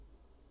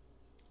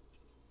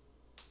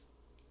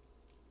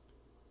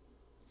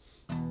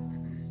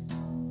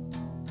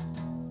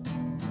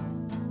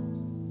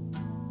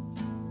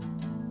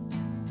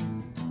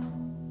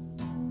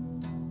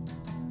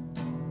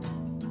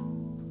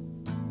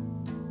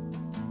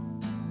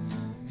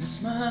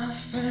Miss my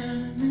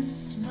family,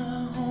 miss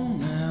my home.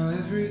 Now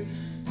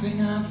everything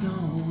I've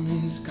known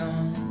is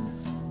gone.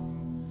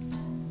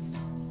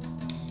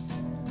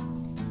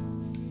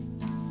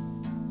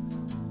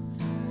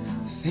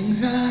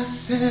 Things I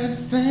said,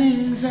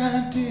 things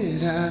I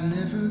did, I'd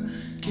never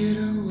get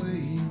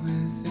away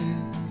with it.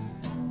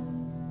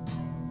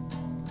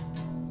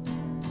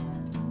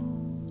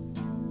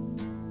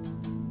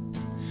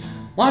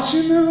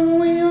 Watching the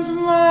wheels of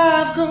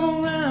life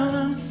go round,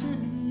 I'm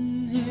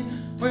sitting here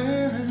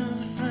wearing a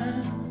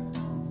frown.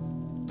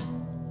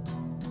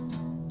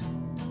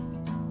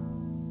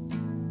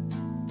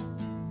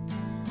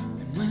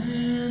 And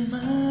when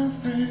my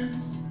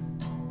friends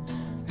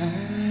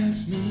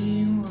ask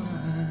me why,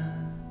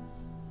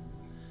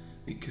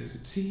 because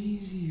it's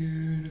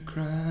easier to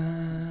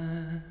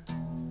cry.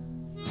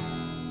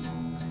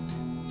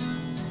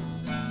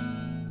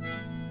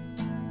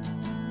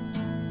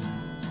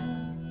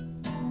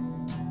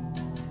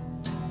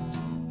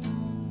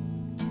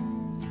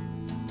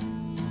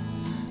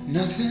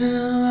 Nothing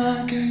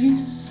like I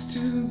used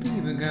to be,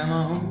 but got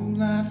my whole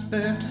life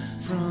left in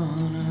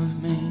front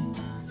of me.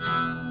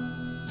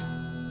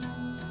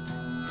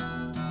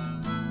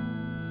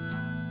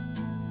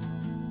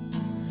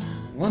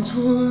 Once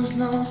was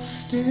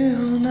lost,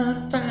 still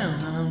not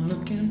found. I'm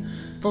looking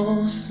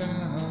for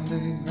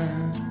solid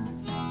ground.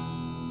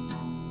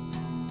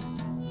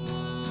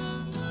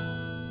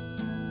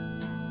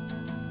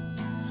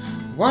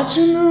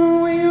 Watching the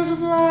wheels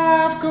of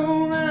life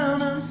go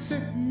round, I'm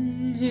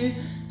sitting here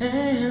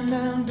and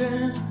I'm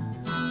down.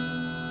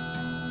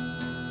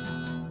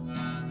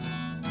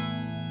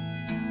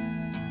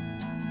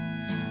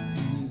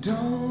 And you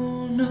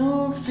don't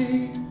know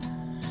fear,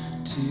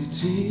 two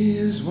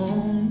tears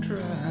won't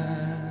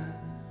dry,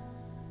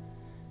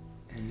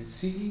 and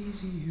it's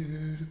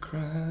easier to cry.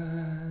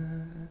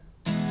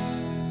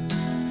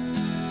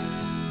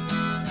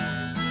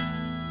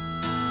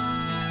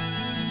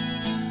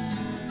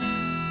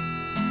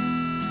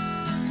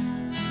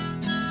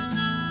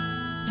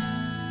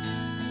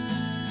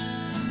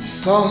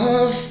 Saw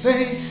her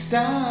face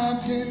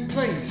stopped in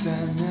place.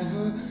 I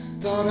never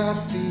thought I'd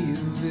feel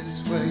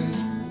this way.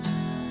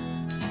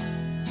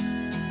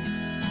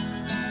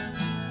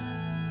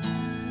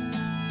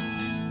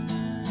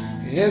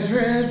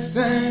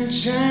 Everything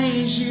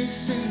changed, you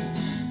see,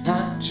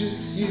 not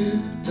just you,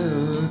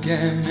 look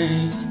at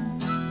me.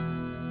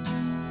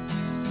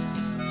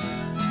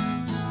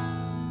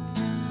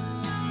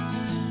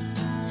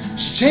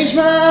 She changed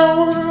my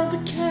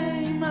world,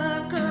 became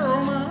my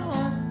girl. My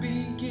heart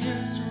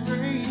begins to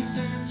race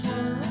and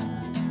swirl.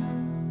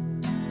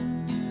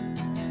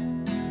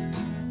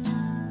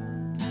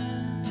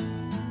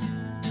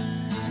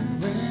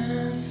 And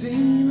when I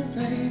see my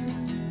baby,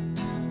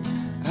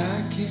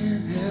 I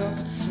can't help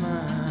but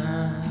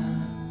smile.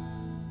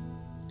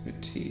 Her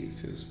tear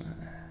fills my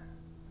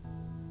eye,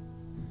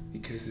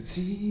 because it's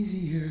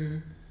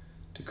easier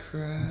to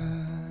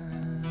cry.